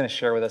 And he's going to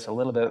share with us a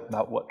little bit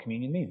about what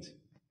communion means.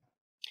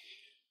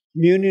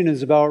 Communion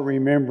is about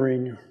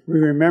remembering. We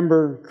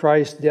remember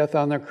Christ's death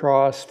on the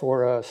cross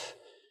for us.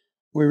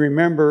 We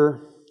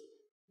remember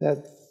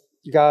that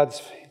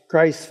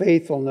Christ's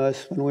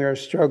faithfulness when we are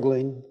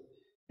struggling,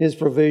 His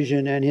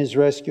provision, and His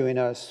rescuing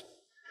us.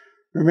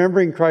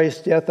 Remembering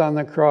Christ's death on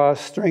the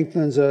cross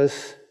strengthens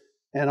us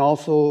and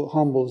also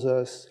humbles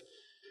us.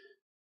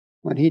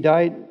 When He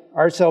died,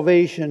 our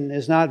salvation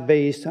is not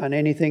based on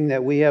anything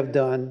that we have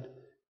done,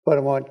 but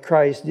on what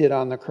Christ did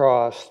on the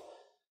cross.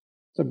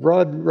 The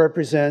blood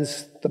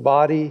represents the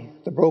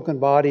broken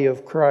body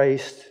of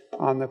Christ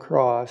on the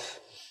cross.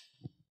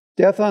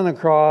 Death on the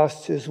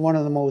cross is one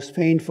of the most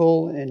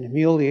painful and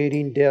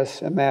humiliating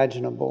deaths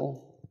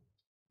imaginable.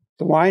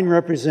 The wine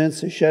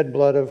represents the shed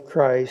blood of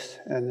Christ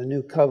and the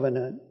new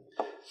covenant.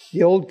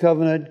 The old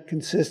covenant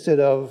consisted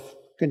of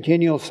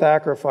continual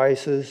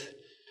sacrifices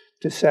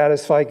to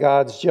satisfy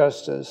God's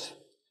justice.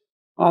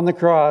 On the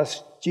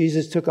cross,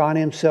 Jesus took on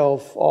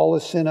Himself all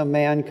the sin of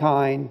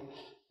mankind,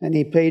 and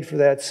He paid for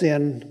that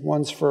sin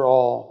once for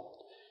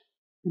all.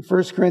 In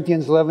 1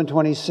 Corinthians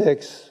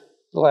 11:26,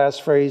 the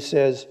last phrase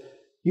says,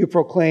 "You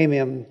proclaim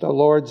Him, the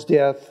Lord's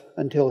death,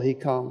 until He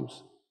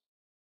comes."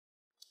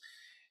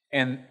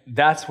 And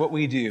that's what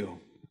we do.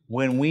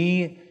 When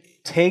we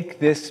take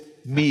this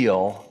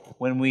meal,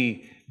 when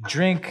we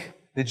drink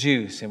the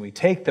juice and we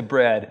take the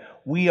bread,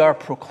 we are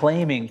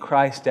proclaiming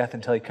Christ's death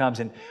until He comes.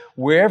 And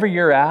wherever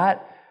you're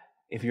at,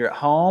 if you're at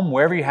home,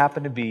 wherever you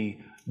happen to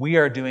be, we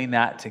are doing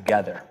that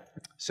together.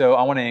 So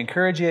I want to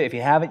encourage you, if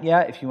you haven't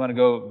yet, if you want to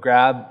go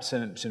grab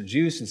some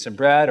juice and some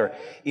bread, or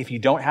if you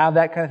don't have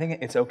that kind of thing,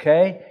 it's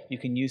okay. You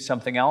can use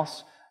something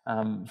else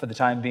for the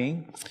time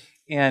being.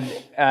 And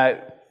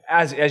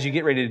as you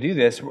get ready to do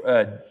this,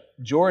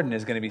 Jordan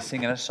is going to be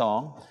singing a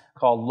song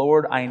called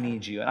Lord, I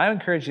Need You. And I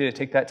encourage you to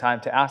take that time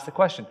to ask the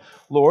question,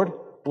 Lord,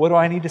 what do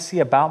I need to see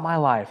about my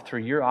life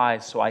through your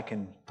eyes so I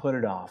can put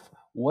it off?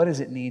 What does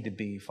it need to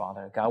be,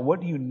 Father? God, what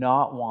do you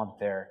not want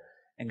there?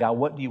 And God,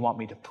 what do you want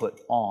me to put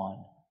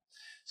on?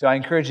 So I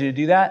encourage you to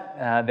do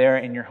that there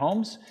in your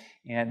homes.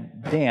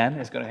 And Dan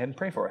is going to go ahead and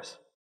pray for us.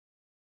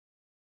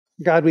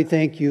 God, we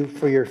thank you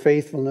for your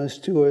faithfulness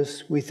to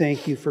us. We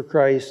thank you for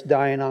Christ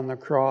dying on the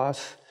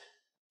cross.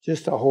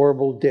 Just a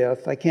horrible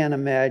death. I can't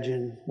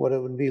imagine what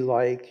it would be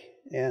like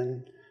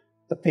and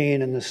the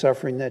pain and the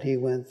suffering that He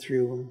went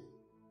through.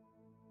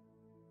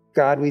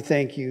 God, we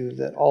thank you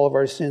that all of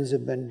our sins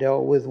have been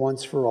dealt with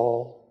once for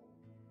all.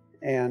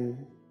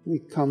 And we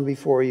come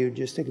before you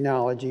just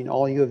acknowledging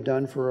all you have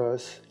done for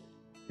us.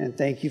 And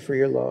thank you for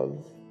your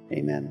love.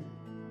 Amen.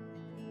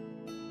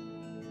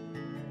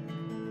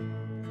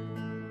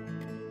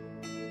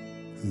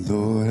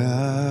 Lord,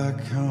 I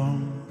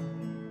come,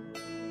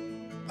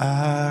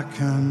 I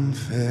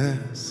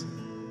confess,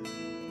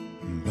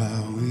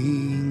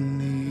 bowing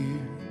near,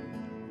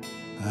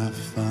 I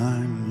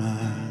find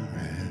my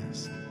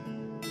rest.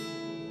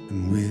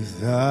 And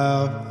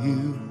without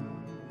you,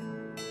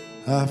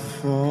 I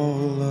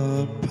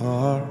fall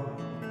apart.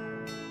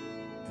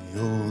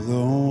 You're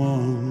the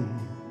one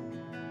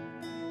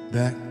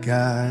that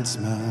guides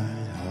my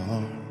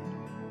heart.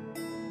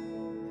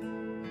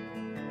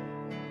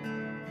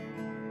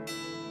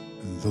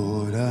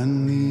 Lord, I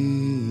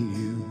need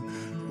you.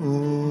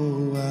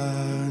 Oh,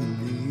 I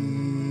need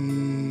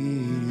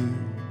you.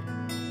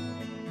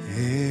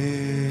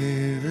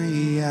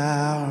 Every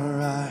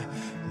hour I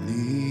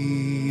need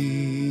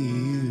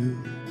you.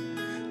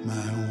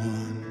 My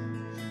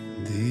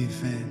one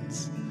defense.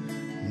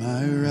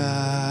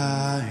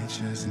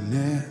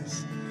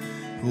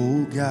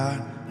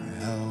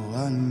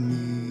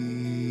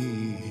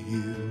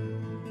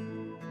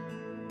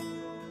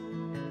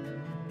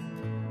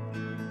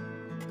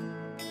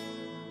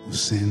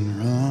 sin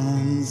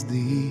runs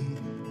deep.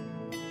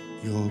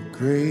 Your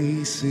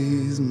grace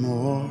is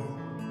more.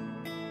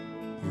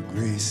 Where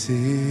grace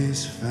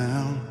is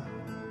found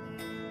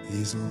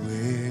is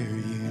where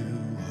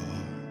you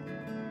are.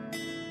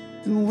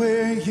 And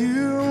where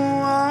you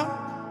are,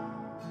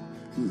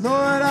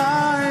 Lord,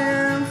 I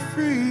am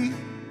free.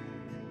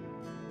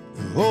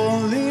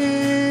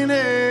 Holiness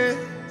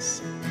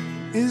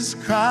is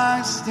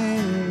Christ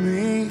in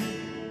me.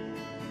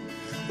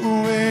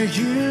 Where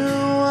you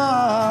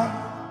are,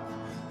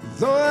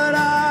 Lord,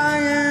 I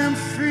am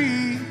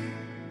free.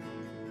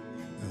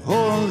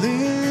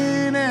 Holiness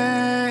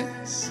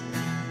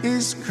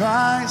is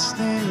Christ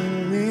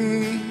in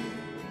me.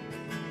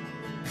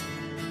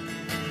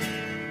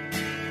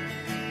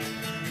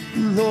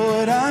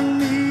 Lord, I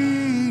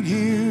need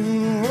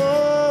you.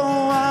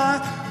 Oh,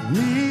 I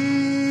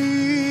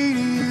need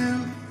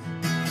you.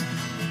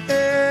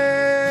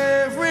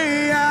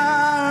 Every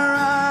hour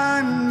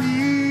I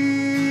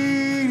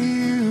need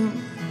you.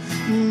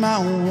 My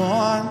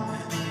one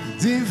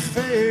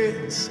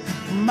defense,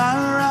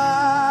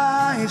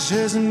 my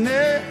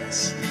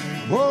righteousness.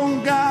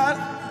 Oh God,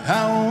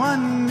 how I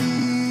need you.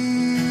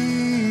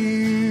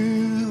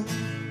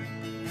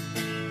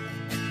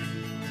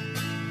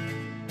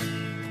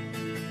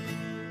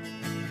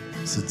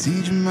 So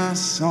teach my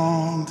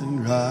song to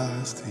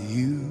rise to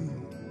you.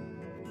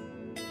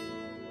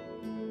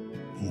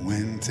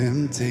 When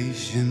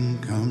temptation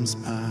comes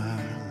my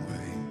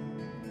way,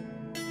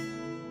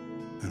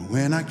 and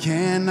when I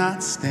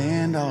cannot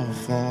stand, I'll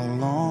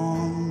fall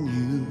on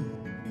you.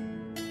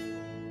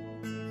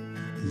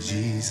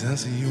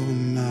 Jesus, you're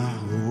my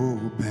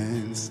hope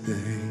and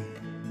stay.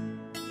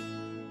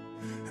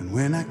 And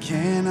when I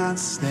cannot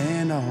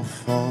stand, I'll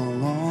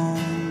fall on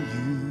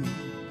you.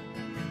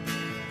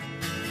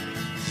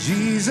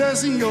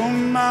 Jesus, you're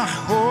my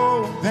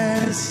hope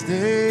and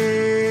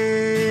stay.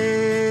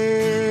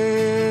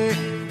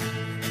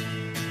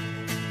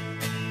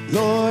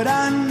 Lord,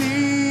 I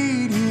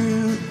need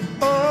you.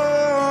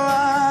 Oh,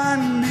 I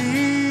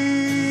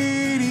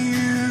need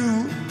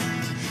you.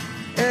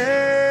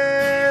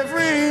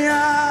 Every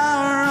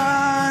hour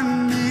I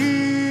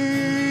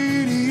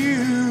need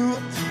you.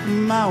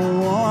 My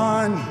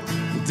one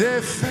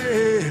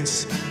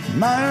defense,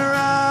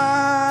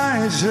 my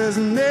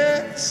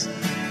righteousness.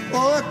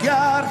 Oh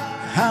God,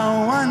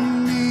 how I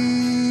need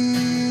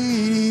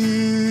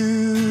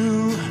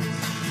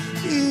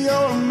you.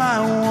 You're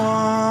my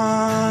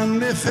one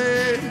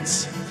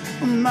defense,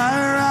 my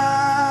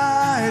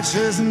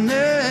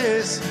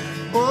righteousness.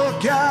 Oh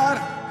God,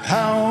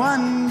 how I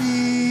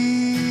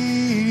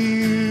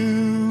need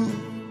you.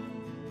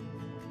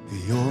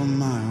 You're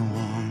my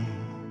one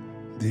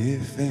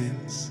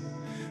defense,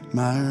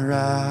 my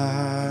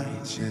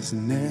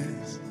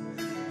righteousness.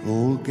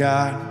 Oh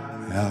God,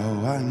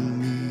 how I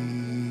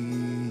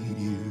need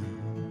you.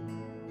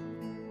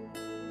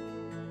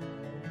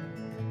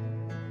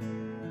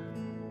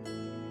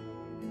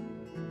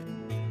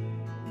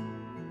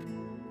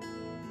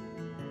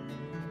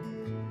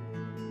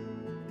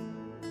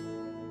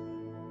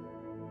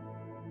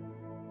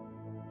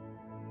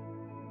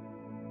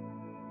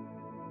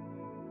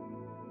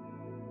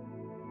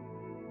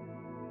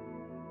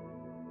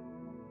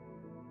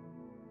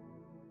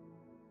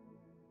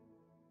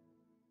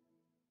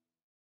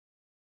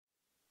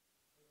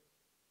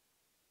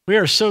 We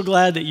are so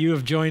glad that you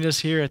have joined us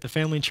here at the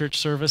Family Church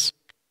service,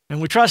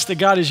 and we trust that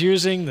God is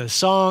using the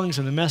songs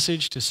and the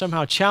message to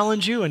somehow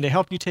challenge you and to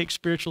help you take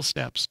spiritual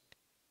steps.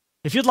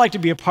 If you'd like to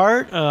be a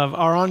part of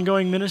our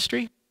ongoing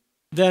ministry,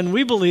 then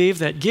we believe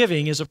that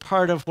giving is a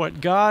part of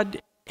what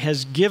God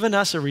has given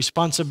us, a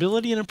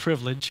responsibility and a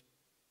privilege,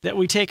 that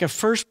we take a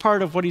first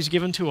part of what He's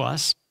given to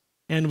us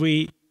and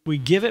we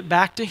give it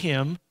back to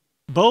Him,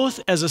 both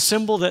as a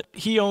symbol that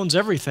He owns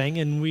everything,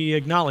 and we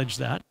acknowledge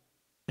that,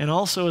 and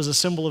also as a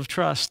symbol of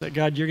trust that,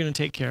 God, you're going to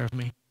take care of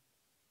me.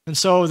 And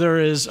so there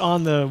is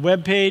on the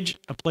webpage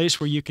a place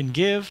where you can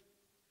give,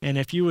 and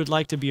if you would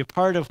like to be a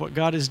part of what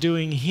God is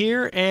doing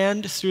here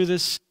and through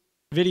this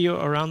video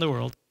around the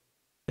world,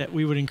 that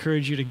we would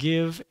encourage you to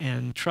give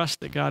and trust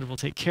that God will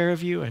take care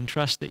of you and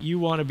trust that you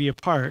want to be a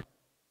part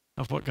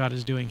of what God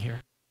is doing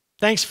here.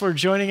 Thanks for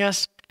joining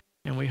us,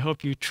 and we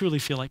hope you truly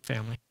feel like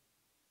family.